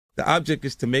The object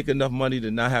is to make enough money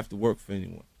to not have to work for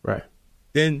anyone. Right.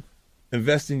 Then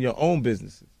invest in your own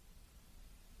businesses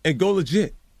and go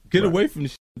legit. Get away from the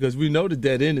shit, because we know the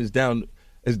dead end is down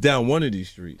one of these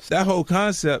streets. That whole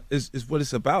concept is what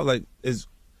it's about. Like,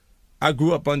 I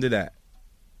grew up under that.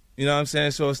 You know what I'm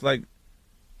saying? So it's like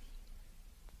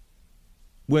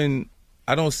when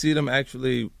I don't see them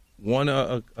actually want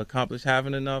to accomplish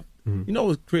having enough, you know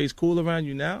what creates cool around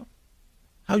you now?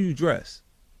 How you dress.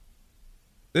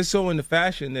 They're so into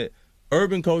fashion that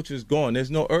urban culture is gone.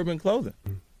 There's no urban clothing.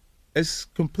 It's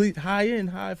complete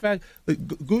high-end, high-fashion. Like,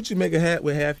 Gucci make a hat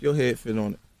with half your head fit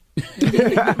on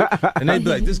it. And they be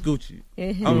like, this Gucci.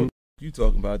 I don't know what you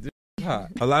talking about. This is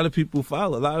hot. A lot of people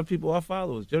follow. A lot of people are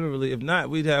followers. Generally, if not,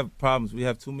 we'd have problems. We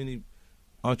have too many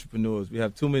entrepreneurs. We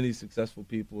have too many successful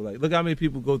people. Like, look how many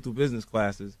people go through business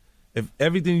classes. If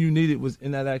everything you needed was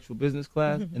in that actual business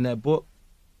class, in that book,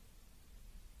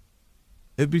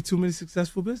 it'd be too many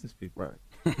successful business people.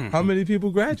 Right. How many people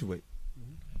graduate?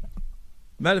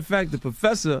 Matter of fact, the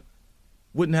professor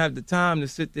wouldn't have the time to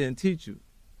sit there and teach you.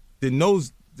 That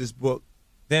knows this book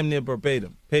damn near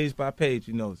verbatim, page by page,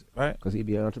 he knows it, right? Because he'd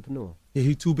be an entrepreneur. Yeah,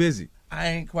 he too busy. I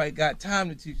ain't quite got time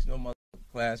to teach no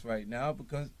motherfucking class right now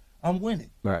because I'm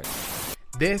winning. Right.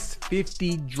 That's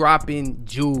 50 dropping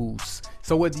jewels.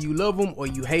 So whether you love him or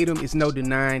you hate him, it's no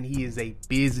denying he is a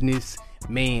business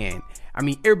man. I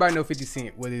mean, everybody know 50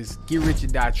 Cent, whether it's Get Rich or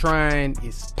Die Trying,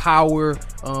 it's Power,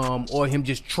 or him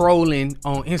just trolling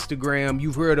on Instagram.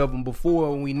 You've heard of him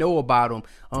before and we know about him.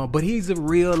 But he's a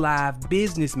real live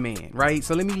businessman, right?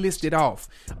 So let me list it off.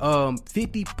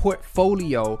 50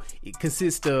 portfolio, it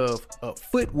consists of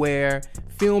footwear,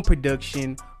 film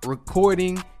production,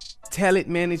 recording, talent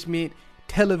management,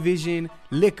 television,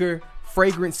 liquor,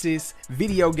 fragrances,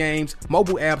 video games,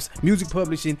 mobile apps, music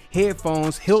publishing,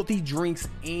 headphones, healthy drinks,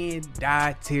 and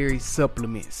dietary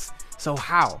supplements. So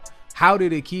how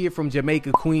did a kid from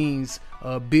Jamaica, Queens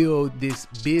build this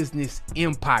business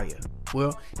empire?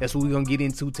 Well, that's what we're gonna get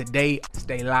into today.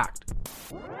 Stay locked.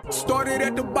 Started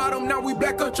at the bottom, now we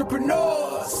black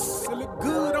entrepreneurs. It look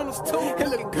good on us too. It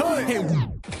look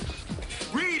good.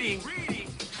 Reading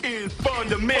is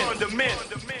fundamental.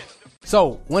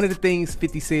 So one of the things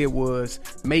 50 said was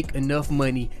make enough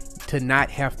money to not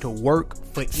have to work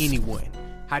for anyone.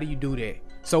 How do you do that?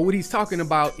 So what he's talking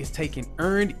about is taking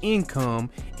earned income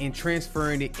and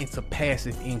transferring it into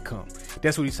passive income.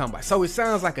 That's what he's talking about. So it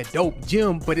sounds like a dope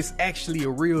gem, but it's actually a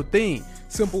real thing.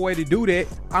 Simple way to do that.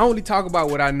 I only talk about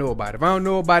what I know about. If I don't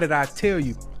know about it, I tell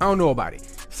you I don't know about it.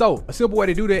 So a simple way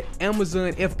to do that,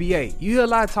 Amazon FBA. You hear a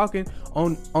lot of talking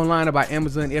online about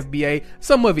Amazon FBA.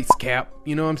 Some of it's cap,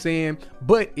 you know what I'm saying?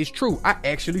 But it's true. I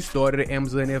actually started an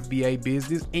Amazon FBA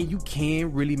business and you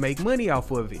can really make money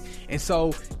off of it. And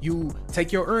so you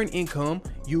take your earned income,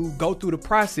 you go through the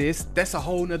process. That's a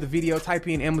whole nother video. Type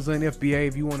in Amazon FBA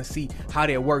if you want to see how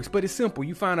that works. But it's simple.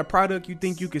 You find a product you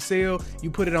think you can sell, you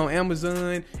put it on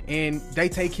Amazon and they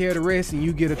take care of the rest and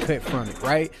you get a cut from it,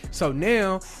 right? So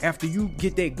now after you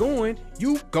get that going,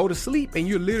 you go to sleep and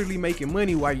you're literally making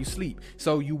money while you sleep.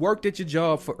 So you worked at your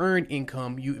job for earned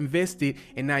income, you invested,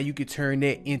 and now you can turn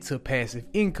that into passive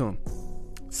income.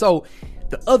 So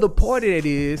the other part of that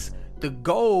is the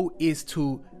goal is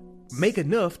to make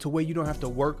enough to where you don't have to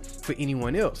work for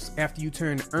anyone else. After you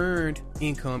turn earned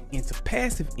income into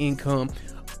passive income,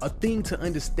 a thing to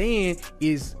understand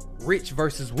is rich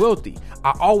versus wealthy.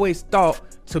 I always thought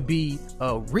to be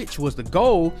rich was the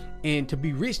goal, and to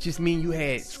be rich just mean you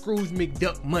had Scrooge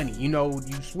McDuck money. You know,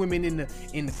 you swimming in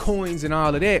the coins and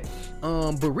all of that.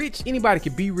 But rich, anybody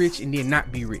can be rich and then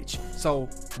not be rich. So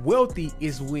wealthy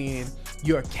is when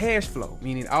your cash flow,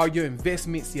 meaning all your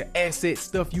investments, your assets,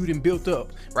 stuff you done built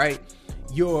up, right?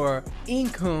 Your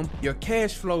income, your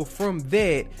cash flow from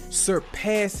that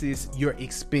surpasses your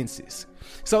expenses.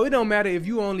 So it don't matter if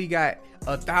you only got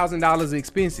 $1,000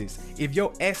 expenses. If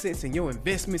your assets and your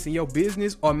investments in your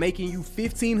business are making you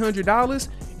 $1,500,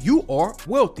 you are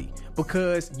wealthy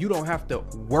because you don't have to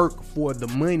work for the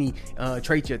money,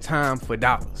 trade your time for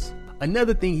dollars.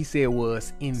 Another thing he said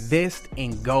was invest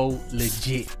and go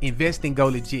legit. Invest and go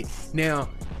legit. Now,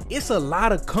 it's a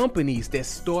lot of companies that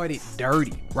started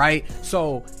dirty, right?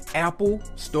 So Apple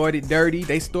started dirty.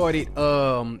 They started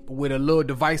with a little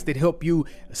device that helped you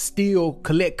still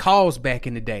collect calls back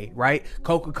in the day, right?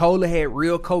 Coca-Cola had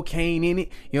real cocaine in it.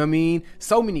 You know what I mean?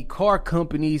 So many car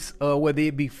companies, whether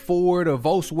it be Ford or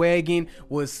Volkswagen,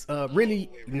 was really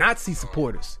Nazi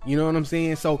supporters. You know what I'm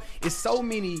saying? So it's so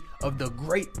many of the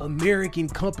great American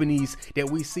companies that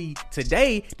we see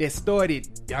today that started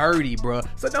dirty, bro.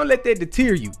 So don't let that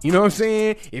deter you. You know what I'm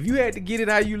saying? If you had to get it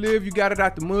how you live, you got it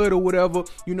out the mud or whatever,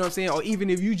 you know what I'm saying? Or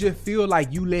even if you just feel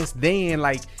like you less than,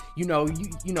 like you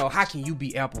know, how can you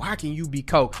be Apple? How can you be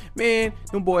Coke? Man,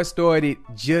 them boys started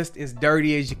just as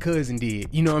dirty as your cousin did.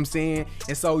 You know what I'm saying?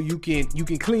 And so you can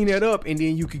clean that up and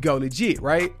then you could go legit,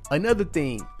 right? Another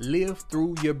thing, live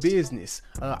through your business.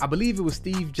 I believe it was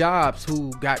Steve Jobs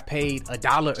who got paid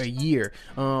 $1 a year.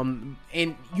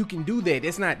 And you can do that.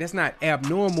 That's not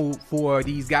abnormal for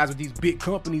these guys with these big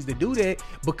companies to do that,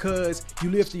 because you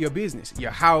live through your business.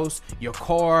 Your house, your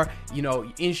car, you know,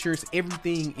 your insurance,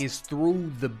 everything is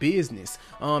through the business.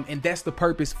 And that's the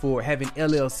purpose for having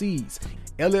LLCs.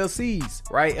 LLCs,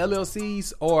 right?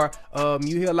 LLCs are,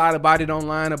 you hear a lot about it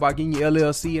online about getting your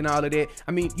LLC and all of that.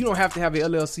 I mean, you don't have to have an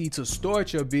LLC to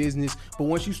start your business, but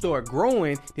once you start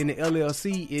growing, then the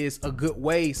LLC is a good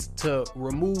way to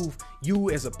remove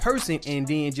you as a person and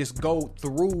then just go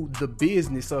through the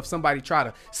business. So if somebody try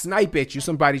to snipe at you,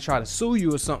 somebody try to sue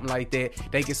you or something like that,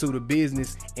 they can sue the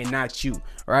business and not you,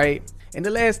 right? And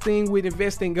the last thing with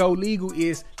investing go legal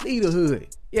is leave the hood.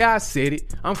 Yeah, I said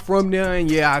it. I'm from there, and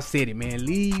yeah, I said it, man.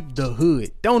 Leave the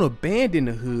hood. Don't abandon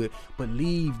the hood, but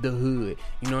leave the hood.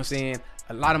 You know what I'm saying?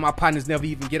 A lot of my partners never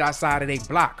even get outside of their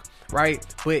block, right?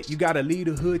 But you gotta leave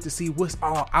the hood to see what's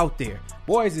all out there.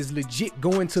 Boys is legit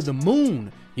going to the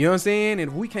moon. You know what I'm saying?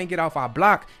 And if we can't get off our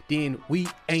block, then we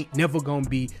ain't never gonna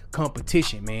be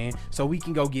competition, man. So we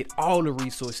can go get all the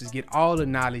resources, get all the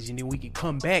knowledge, and then we can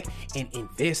come back and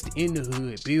invest in the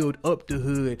hood, build up the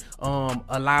hood,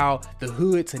 allow the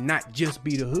hood to not just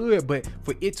be the hood, but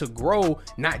for it to grow,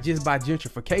 not just by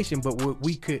gentrification, but what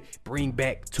we could bring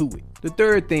back to it. The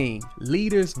third thing,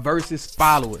 leaders versus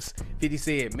followers. 50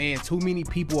 said, man, too many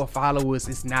people are followers.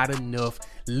 It's not enough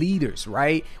leaders,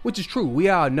 right? Which is true. We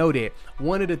all know that.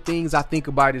 One of the things I think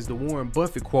about is the Warren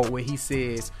Buffett quote where he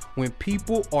says, when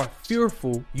people are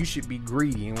fearful, you should be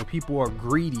greedy. And when people are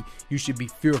greedy, you should be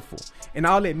fearful. And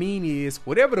all that mean is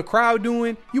whatever the crowd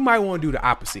doing, you might want to do the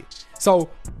opposite.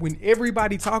 So when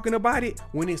everybody talking about it,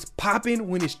 when it's popping,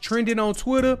 when it's trending on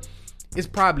Twitter, it's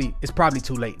probably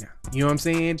too late now. You know what I'm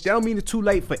saying? That don't mean it's too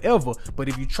late forever, but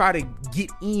if you try to get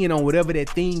in on whatever that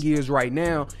thing is right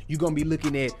now, you're going to be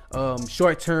looking at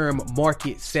short-term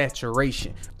market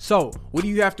saturation. So what do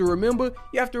you have to remember?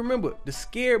 You have to remember the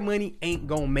scared money ain't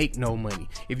going to make no money.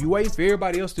 If you wait for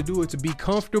everybody else to do it to be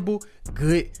comfortable,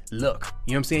 good luck.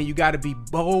 You know what I'm saying? You got to be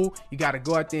bold. You got to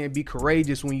go out there and be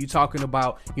courageous when you're talking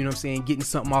about, you know what I'm saying, getting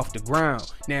something off the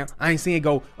ground. Now, I ain't saying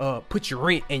go put your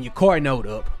rent and your car note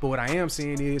up, but what I am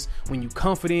saying is when you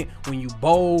confident, when you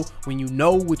bold, when you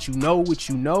know what you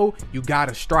know, you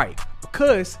gotta strike,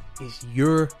 because it's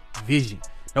your vision.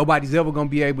 Nobody's ever gonna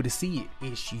be able to see it.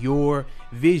 It's your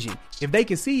vision. If they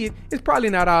can see it, it's probably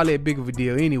not all that big of a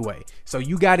deal anyway. So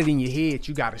you got it in your head,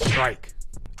 you gotta strike.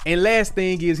 And last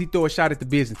thing is he throw a shot at the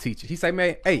business teacher. He say,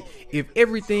 man, hey, if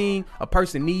everything a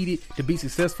person needed to be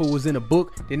successful was in a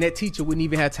book, then that teacher wouldn't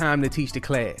even have time to teach the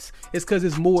class. It's because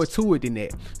there's more to it than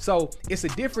that. So it's a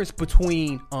difference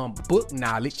between book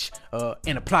knowledge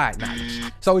and applied knowledge.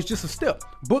 So it's just a step.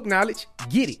 Book knowledge,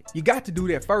 get it. You got to do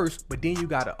that first, but then you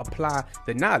got to apply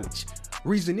the knowledge.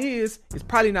 Reason is, it's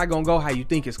probably not going to go how you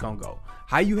think it's going to go.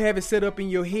 How you have it set up in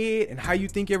your head and how you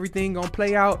think everything gonna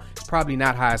play out, it's probably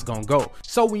not how it's gonna go.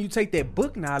 So when you take that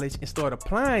book knowledge and start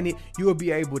applying it, you'll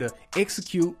be able to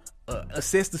execute,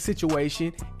 assess the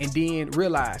situation, and then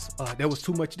realize there was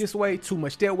too much this way, too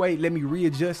much that way. Let me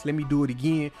readjust. Let me do it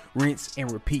again. Rinse and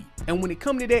repeat. And when it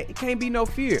comes to that, it can't be no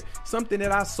fear. Something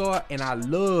that I saw and I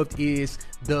loved is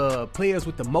the players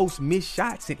with the most missed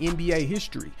shots in NBA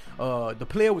history. The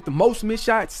player with the most missed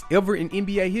shots ever in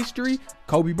NBA history,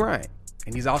 Kobe Bryant.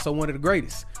 And he's also one of the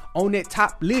greatest. On that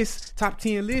top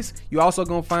 10 list, you're also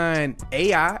going to find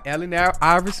AI, Allen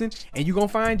Iverson, and you're going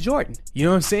to find Jordan. You know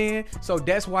what I'm saying? So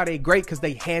that's why they great, because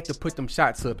they had to put them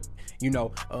shots up. You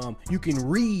know, you can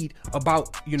read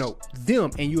about, you know, them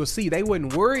and you'll see they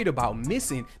wasn't worried about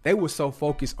missing. They were so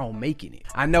focused on making it.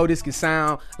 I know this can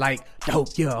sound like,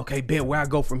 dope, yeah, okay, bet where I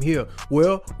go from here.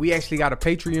 Well, we actually got a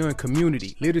Patreon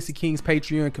community, Literacy Kings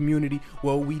Patreon community,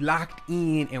 where we locked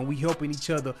in and we helping each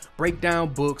other break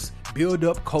down books, build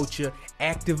up culture,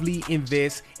 actively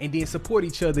invest, and then support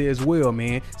each other as well,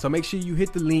 man. So make sure you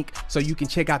hit the link so you can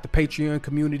check out the Patreon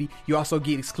community. You also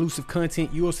get exclusive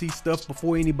content. You'll see stuff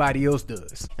before anybody else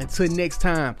does. Until next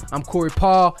time, I'm Corey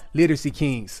Paul, Literacy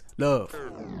Kings. Love.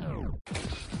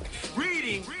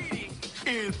 Reading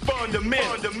is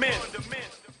fundamental.